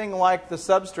anything like the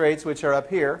substrates, which are up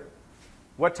here.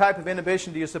 What type of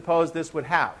inhibition do you suppose this would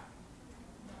have?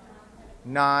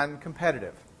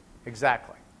 Non-competitive.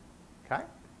 Exactly. Okay?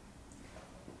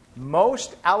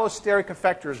 Most allosteric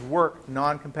effectors work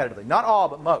non-competitively. Not all,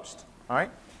 but most. All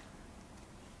right?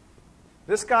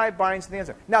 This guy binds to the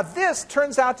enzyme. Now, this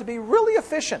turns out to be really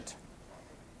efficient.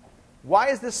 Why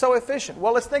is this so efficient?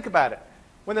 Well, let's think about it.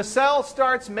 When the cell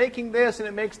starts making this, and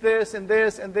it makes this, and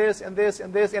this, and this, and this,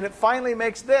 and this, and it finally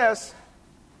makes this,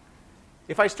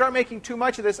 if I start making too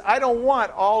much of this, I don't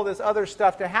want all this other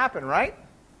stuff to happen, right?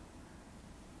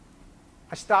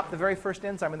 I stop the very first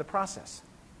enzyme in the process.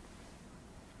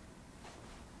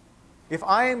 If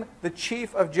I'm the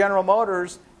chief of General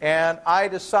Motors and I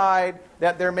decide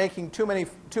that they're making too many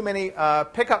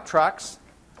pickup trucks,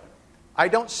 I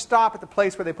don't stop at the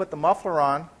place where they put the muffler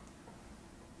on.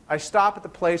 I stop at the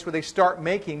place where they start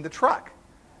making the truck.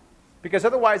 Because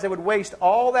otherwise I would waste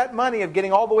all that money of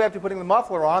getting all the way up to putting the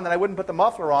muffler on, then I wouldn't put the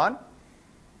muffler on,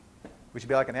 which would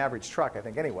be like an average truck, I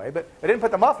think, anyway. But I didn't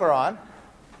put the muffler on.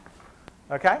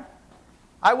 Okay?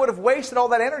 I would have wasted all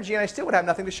that energy and I still would have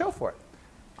nothing to show for it.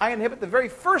 I inhibit the very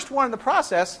first one in the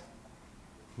process,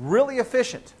 really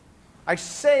efficient. I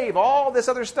save all this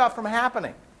other stuff from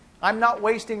happening. I'm not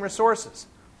wasting resources.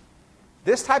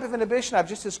 This type of inhibition I've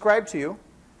just described to you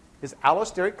is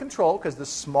allosteric control, because the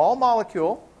small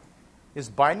molecule is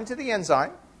binding to the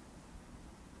enzyme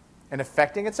and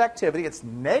affecting its activity. It's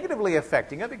negatively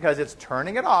affecting it because it's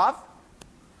turning it off.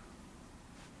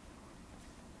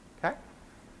 Okay?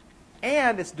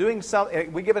 And it's doing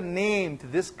something, we give a name to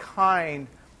this kind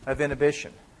of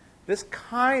inhibition. This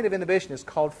kind of inhibition is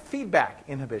called feedback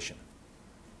inhibition.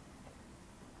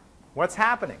 What's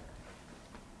happening?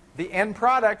 The end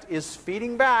product is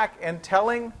feeding back and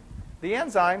telling the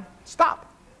enzyme,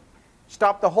 stop.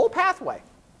 Stop the whole pathway.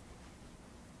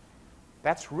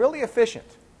 That's really efficient.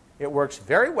 It works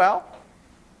very well.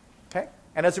 Okay?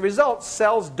 And as a result,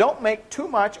 cells don't make too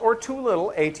much or too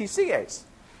little ATCase.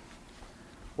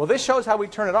 Well, this shows how we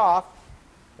turn it off.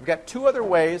 I've got two other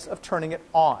ways of turning it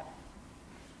on.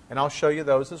 And I'll show you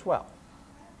those as well.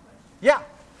 Yeah? So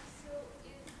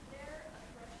is there a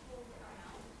threshold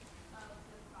amount of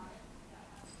the product that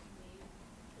has to be made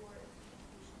for its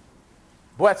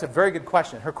inhibition? Boy, that's a very good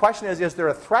question. Her question is there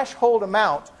a threshold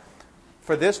amount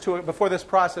for this before this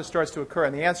process starts to occur?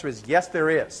 And the answer is yes, there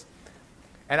is.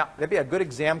 And that'd be a good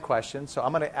exam question. So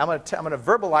I'm going to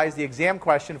verbalize the exam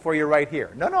question for you right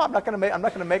here. No, I'm not going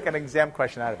to make an exam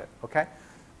question out of it. Okay?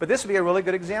 But this would be a really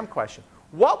good exam question.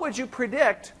 What would you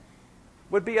predict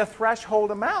would be a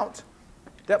threshold amount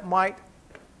that might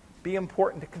be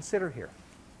important to consider here?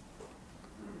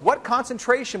 What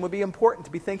concentration would be important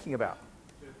to be thinking about?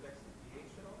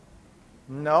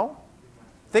 No.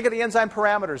 Think of the enzyme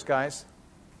parameters, guys.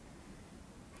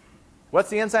 What's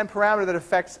the enzyme parameter that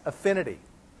affects affinity?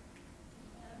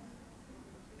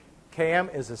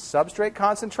 Km is a substrate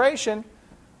concentration,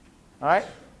 all right,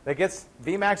 that gets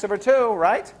Vmax over 2,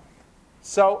 right?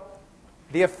 So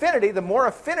the affinity, the more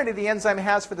affinity the enzyme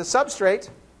has for the substrate,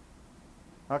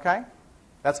 okay,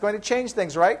 that's going to change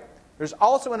things, right? There's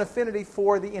also an affinity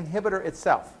for the inhibitor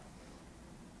itself.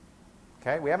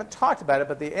 Okay, we haven't talked about it,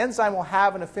 but the enzyme will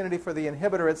have an affinity for the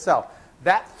inhibitor itself.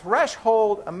 That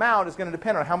threshold amount is going to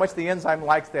depend on how much the enzyme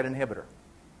likes that inhibitor.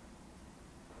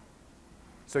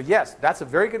 So yes, that's a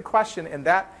very good question, and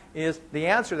that is the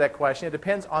answer to that question. It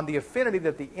depends on the affinity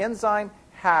that the enzyme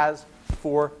has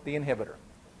for the inhibitor.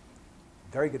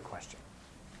 Very good question.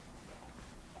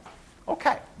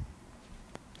 Okay.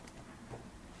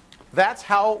 That's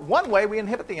one way we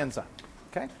inhibit the enzyme.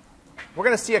 Okay? We're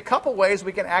going to see a couple ways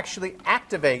we can actually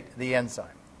activate the enzyme.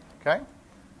 Okay?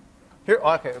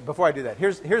 Okay, before I do that,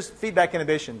 here's feedback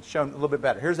inhibition shown a little bit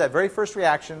better. Here's that very first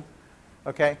reaction.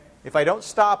 Okay? If I don't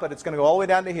stop it, it's going to go all the way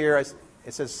down to here. It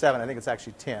says 7. I think it's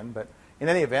actually 10. But in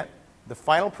any event, the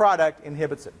final product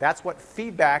inhibits it. That's what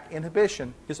feedback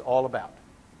inhibition is all about.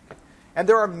 Okay? And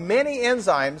there are many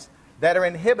enzymes that are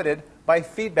inhibited by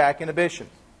feedback inhibition.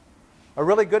 A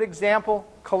really good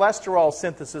example, cholesterol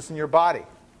synthesis in your body.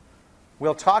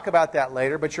 We'll talk about that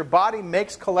later, but your body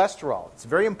makes cholesterol. It's a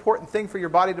very important thing for your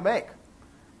body to make.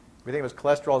 We think of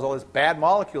cholesterol as all this bad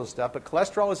molecule stuff, but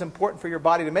cholesterol is important for your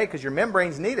body to make because your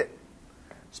membranes need it,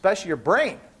 especially your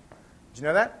brain. Did you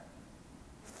know that?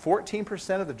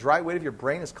 14% of the dry weight of your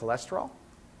brain is cholesterol.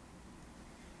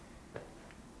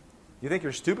 You think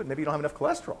you're stupid, maybe you don't have enough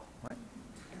cholesterol, right?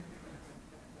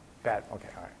 Bad, okay,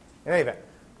 all right. In any event,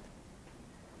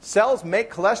 cells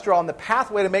make cholesterol, and the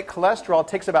pathway to make cholesterol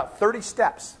takes about 30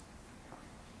 steps.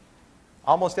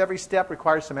 Almost every step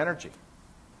requires some energy.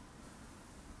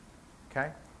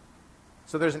 Okay?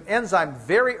 So there's an enzyme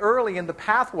very early in the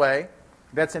pathway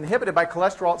that's inhibited by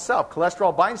cholesterol itself.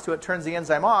 Cholesterol binds to it, turns the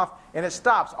enzyme off, and it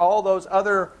stops all those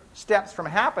other steps from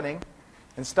happening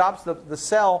and stops the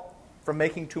cell from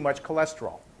making too much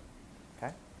cholesterol.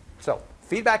 Okay? So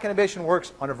feedback inhibition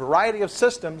works on a variety of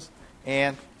systems,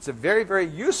 and it's a very, very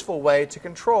useful way to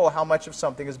control how much of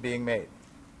something is being made.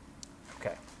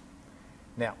 Okay.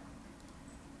 Now,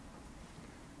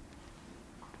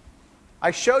 I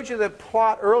showed you the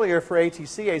plot earlier for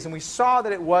ATCase, and we saw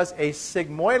that it was a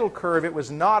sigmoidal curve. It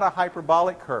was not a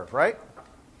hyperbolic curve, right?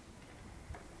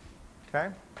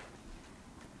 Okay?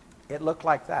 It looked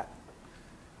like that.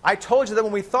 I told you that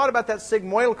when we thought about that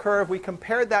sigmoidal curve, we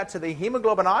compared that to the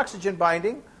hemoglobin-oxygen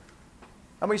binding,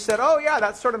 and we said, oh, yeah,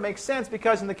 that sort of makes sense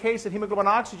because in the case of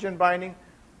hemoglobin-oxygen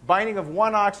binding of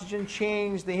one oxygen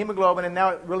changed the hemoglobin, and now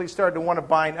it really started to want to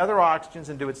bind other oxygens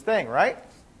and do its thing, right?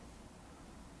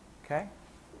 Okay?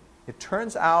 It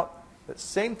turns out that the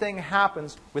same thing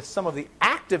happens with some of the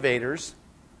activators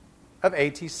of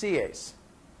ATCase.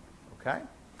 Okay?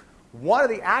 One of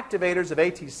the activators of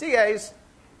ATCase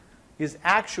is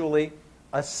actually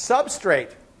a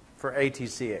substrate for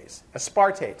ATCase,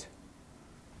 aspartate.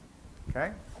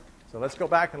 Okay? So let's go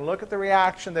back and look at the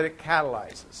reaction that it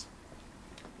catalyzes.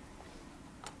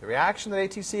 The reaction that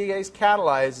ATCase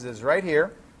catalyzes is right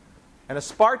here, and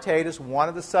aspartate is one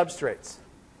of the substrates.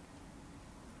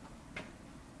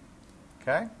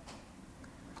 Okay?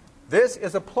 This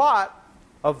is a plot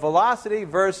of velocity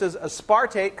versus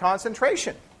aspartate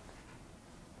concentration.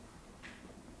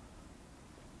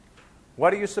 What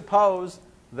do you suppose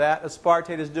that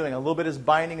aspartate is doing? A little bit is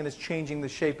binding and is changing the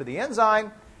shape of the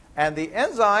enzyme, and the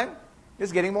enzyme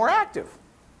is getting more active.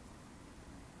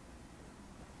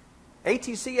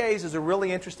 ATCase is a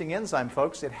really interesting enzyme,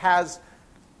 folks. It has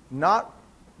not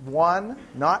 1,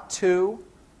 not 2,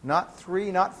 not 3,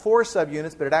 not 4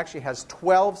 subunits, but it actually has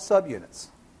 12 subunits.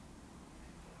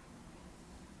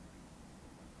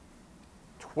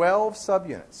 12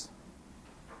 subunits.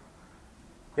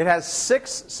 It has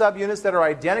 6 subunits that are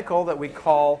identical that we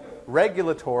call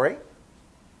regulatory.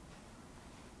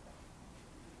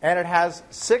 And it has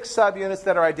 6 subunits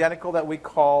that are identical that we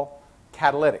call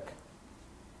catalytic.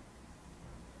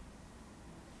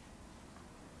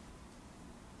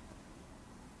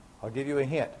 I'll give you a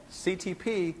hint.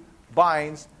 CTP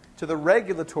binds to the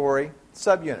regulatory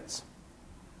subunits.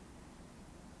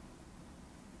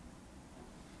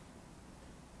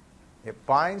 It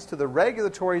binds to the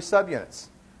regulatory subunits.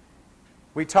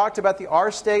 We talked about the R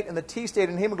state and the T state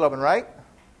in hemoglobin, right?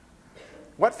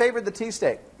 What favored the T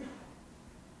state?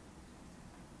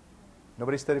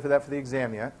 Nobody studied for that for the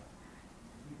exam yet.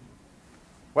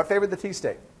 What favored the T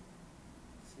state?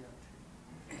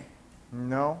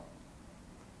 No.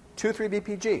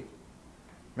 2,3-BPG.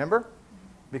 Remember?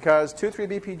 Because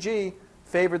 2,3-BPG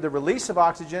favored the release of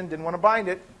oxygen, didn't want to bind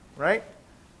it, right?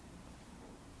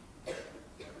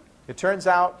 It turns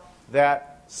out that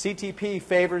CTP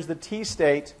favors the T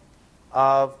state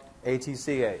of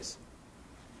ATCase.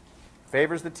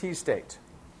 Favors the T state.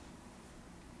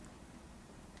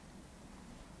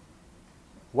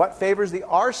 What favors the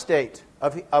R state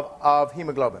of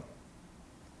hemoglobin?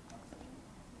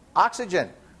 Oxygen.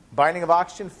 Binding of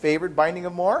oxygen favored binding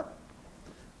of more.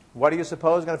 What do you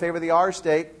suppose is going to favor the R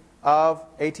state of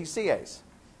ATCase?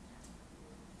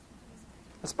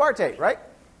 Aspartate, right?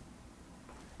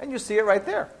 And you see it right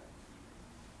there.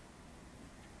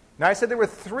 Now, I said there were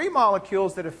 3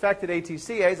 molecules that affected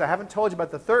ATCase. I haven't told you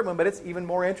about the third one, but it's even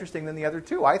more interesting than the other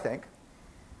 2, I think.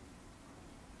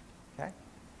 Okay?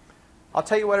 I'll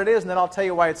tell you what it is, and then I'll tell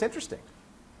you why it's interesting.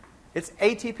 It's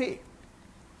ATP.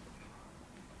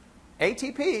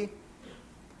 ATP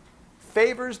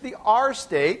favors the R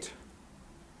state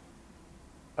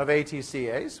of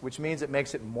ATCase, which means it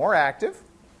makes it more active.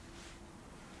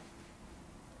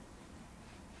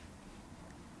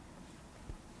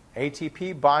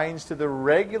 ATP binds to the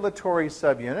regulatory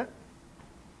subunit.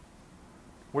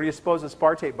 Where do you suppose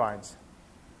aspartate binds?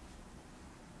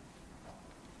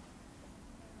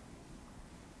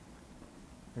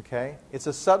 Okay, it's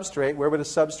a substrate. Where would a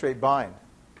substrate bind?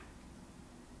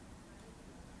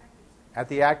 At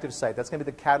the active site. That's going to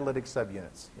be the catalytic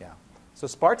subunits. Yeah. So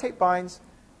aspartate binds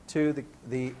to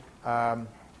the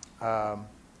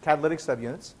catalytic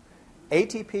subunits.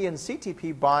 ATP and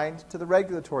CTP bind to the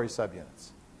regulatory subunits.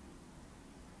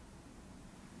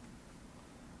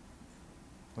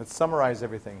 Let's summarize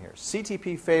everything here.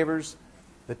 CTP favors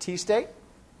the T state,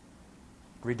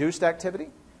 reduced activity.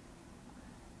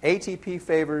 ATP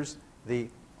favors the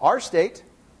R state,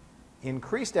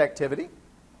 increased activity.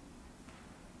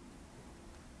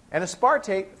 And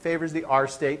aspartate favors the R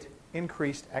state,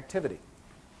 increased activity.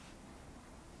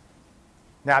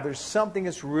 Now, there's something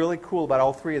that's really cool about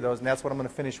all 3 of those, and that's what I'm going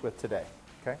to finish with today.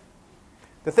 Okay?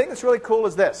 The thing that's really cool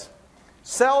is this.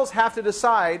 Cells have to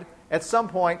decide at some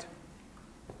point,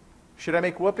 should I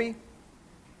make whoopee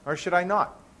or should I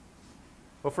not?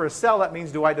 Well, for a cell, that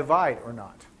means do I divide or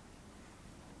not?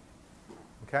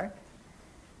 Okay?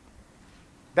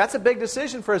 That's a big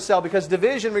decision for a cell because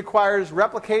division requires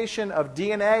replication of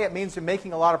DNA. It means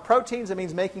making a lot of proteins. It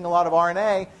means making a lot of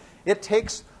RNA. It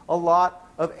takes a lot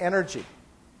of energy.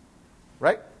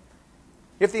 Right?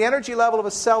 If the energy level of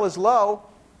a cell is low,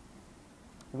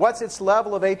 what's its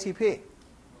level of ATP?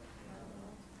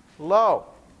 Low.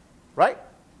 Right?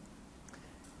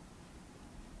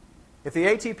 If the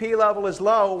ATP level is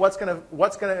low, what's going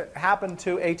to happen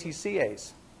to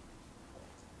ATCase?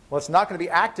 Well, it's not going to be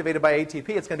activated by ATP.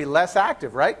 It's going to be less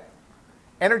active, right?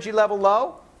 Energy level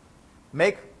low,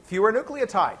 make fewer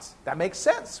nucleotides. That makes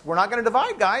sense. We're not going to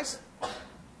divide, guys.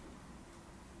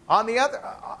 What did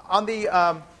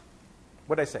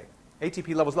I say?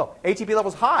 ATP level's low. ATP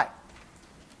level's high.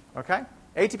 Okay?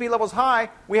 ATP level's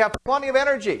high. We have plenty of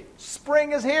energy.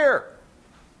 Spring is here.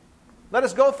 Let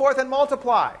us go forth and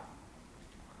multiply.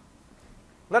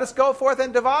 Let us go forth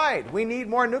and divide. We need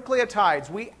more nucleotides.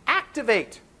 We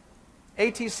activate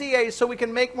ATCase so we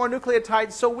can make more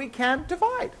nucleotides so we can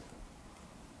divide.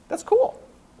 That's cool.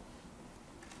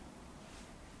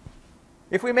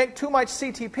 If we make too much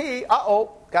CTP,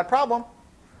 uh-oh, got a problem.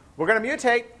 We're going to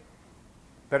mutate.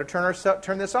 Better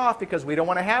turn this off because we don't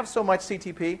want to have so much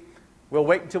CTP. We'll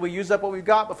wait until we use up what we've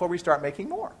got before we start making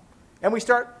more. and we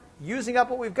start using up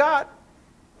what we've got,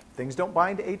 things don't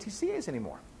bind to ATCase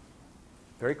anymore.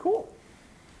 Very cool.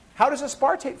 How does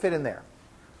aspartate fit in there?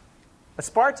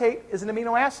 Aspartate is an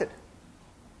amino acid.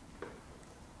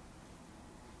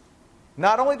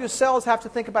 Not only do cells have to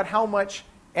think about how much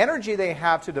energy they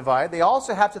have to divide, they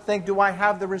also have to think, do I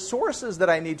have the resources that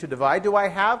I need to divide? Do I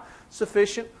have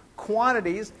sufficient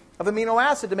quantities of amino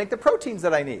acid to make the proteins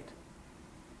that I need?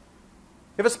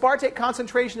 If aspartate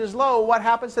concentration is low, what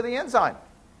happens to the enzyme?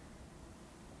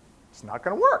 It's not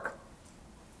going to work.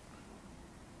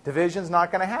 Division's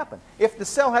not going to happen. If the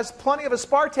cell has plenty of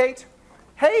aspartate,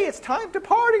 hey, it's time to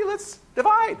party, let's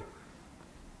divide.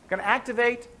 Going to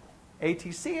activate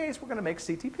ATCase, we're going to make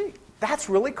CTP. That's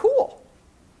really cool.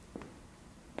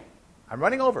 I'm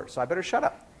running over, so I better shut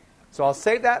up. So I'll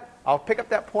save that. I'll pick up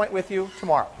that point with you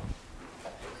tomorrow.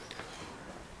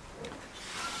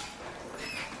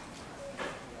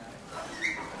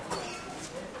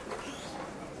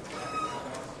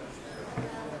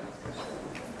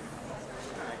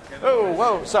 Oh,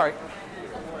 whoa, sorry.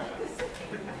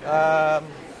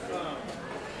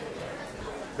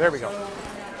 There we go.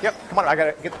 Yep, come on, I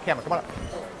got to get the camera. Come on up.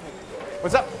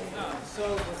 What's up?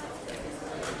 So,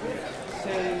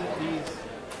 say these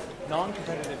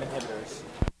non-competitive inhibitors